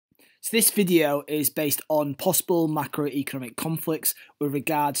So this video is based on possible macroeconomic conflicts with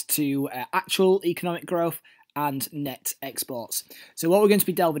regards to actual economic growth and net exports. So what we're going to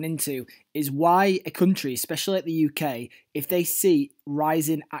be delving into is why a country, especially like the UK, if they see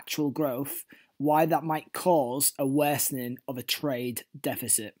rising actual growth, why that might cause a worsening of a trade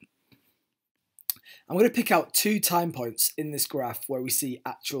deficit. I'm going to pick out two time points in this graph where we see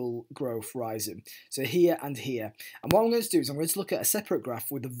actual growth rising. So here and here. And what I'm going to do is I'm going to look at a separate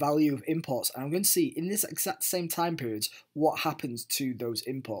graph with the value of imports, and I'm going to see in this exact same time periods what happens to those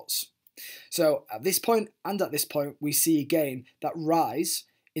imports. So at this point and at this point, we see again that rise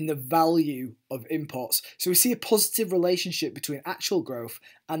in the value of imports. So we see a positive relationship between actual growth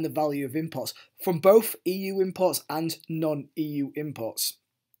and the value of imports from both EU imports and non-EU imports.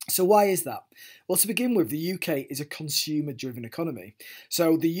 So why is that? Well, to begin with, the UK is a consumer-driven economy.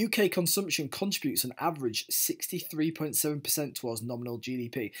 So the UK consumption contributes on average 63.7% towards nominal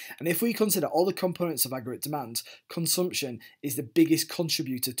GDP. And if we consider all the components of aggregate demand, consumption is the biggest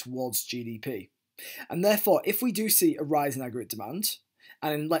contributor towards GDP. And therefore, if we do see a rise in aggregate demand,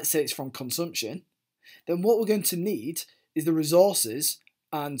 and let's say it's from consumption, then what we're going to need is the resources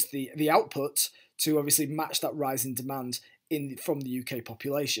and the output to obviously match that rise in demand from the UK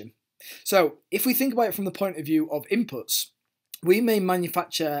population. So if we think about it from the point of view of inputs, we may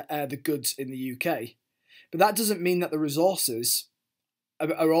manufacture the goods in the UK, but that doesn't mean that the resources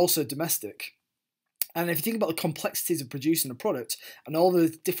are also domestic. And if you think about the complexities of producing a product and all the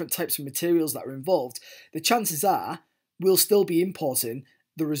different types of materials that are involved, the chances are we'll still be importing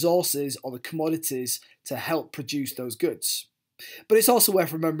the resources or the commodities to help produce those goods. But it's also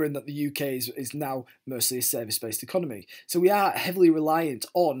worth remembering that the UK is now mostly a service-based economy. So we are heavily reliant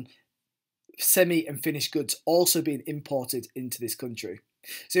on semi and finished goods also being imported into this country.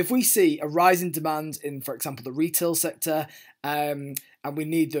 So if we see a rise in demand in, for example, the retail sector, and we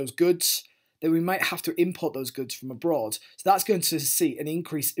need those goods, then we might have to import those goods from abroad. So that's going to see an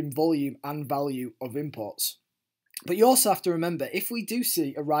increase in volume and value of imports. But you also have to remember, if we do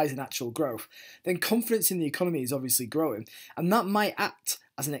see a rise in actual growth, then confidence in the economy is obviously growing, and that might act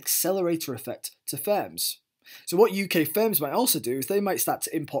as an accelerator effect to firms. So what UK firms might also do is they might start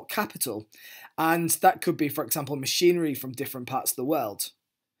to import capital, and that could be, for example, machinery from different parts of the world.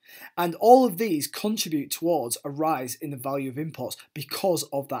 And all of these contribute towards a rise in the value of imports because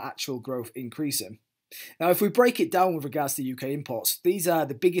of that actual growth increasing. Now, if we break it down with regards to UK imports, these are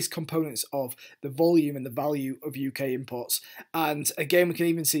the biggest components of the volume and the value of UK imports. And again, we can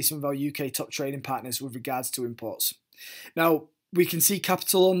even see some of our UK top trading partners with regards to imports. Now, we can see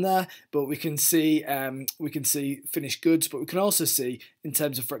capital on there, but we can see finished goods, but we can also see in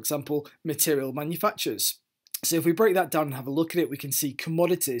terms of, for example, material manufacturers. So if we break that down and have a look at it, we can see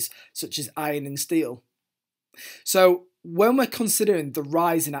commodities such as iron and steel. So when we're considering the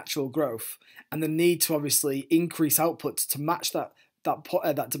rise in actual growth and the need to obviously increase output to match that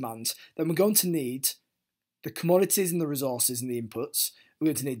demand, then we're going to need the commodities and the resources and the inputs. We're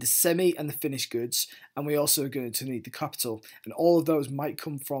going to need the semi and the finished goods, and we're also going to need the capital. And all of those might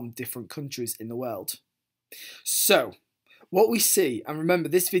come from different countries in the world. So what we see, and remember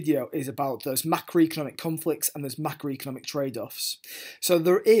this video is about those macroeconomic conflicts and those macroeconomic trade-offs. So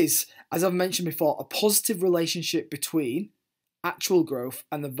there is, as I've mentioned before, a positive relationship between actual growth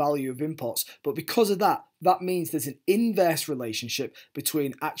and the value of imports. But because of that, that means there's an inverse relationship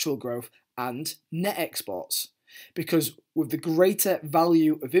between actual growth and net exports. Because with the greater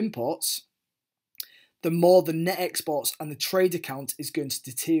value of imports, the more the net exports and the trade account is going to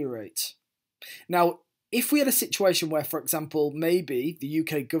deteriorate. Now, if we had a situation where, for example, maybe the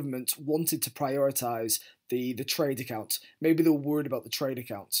UK government wanted to prioritise the trade account, maybe they were worried about the trade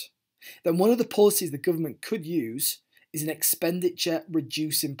account, then one of the policies the government could use is an expenditure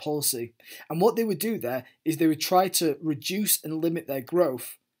reducing policy. And what they would do there is they would try to reduce and limit their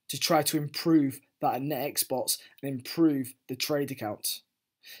growth to try to improve that net exports and improve the trade account.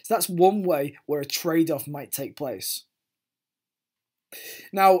 So that's one way where a trade-off might take place.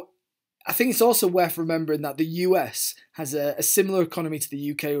 Now, I think it's also worth remembering that the US has a similar economy to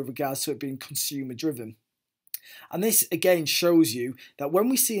the UK with regards to it being consumer driven. And this again shows you that when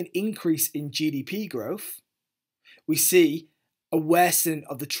we see an increase in GDP growth, we see a worsening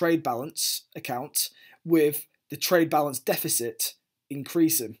of the trade balance account with the trade balance deficit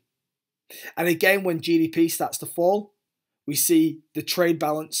increasing. And again, when GDP starts to fall, we see the trade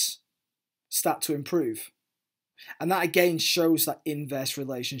balance start to improve. And that again shows that inverse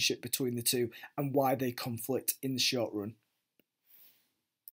relationship between the two and why they conflict in the short run.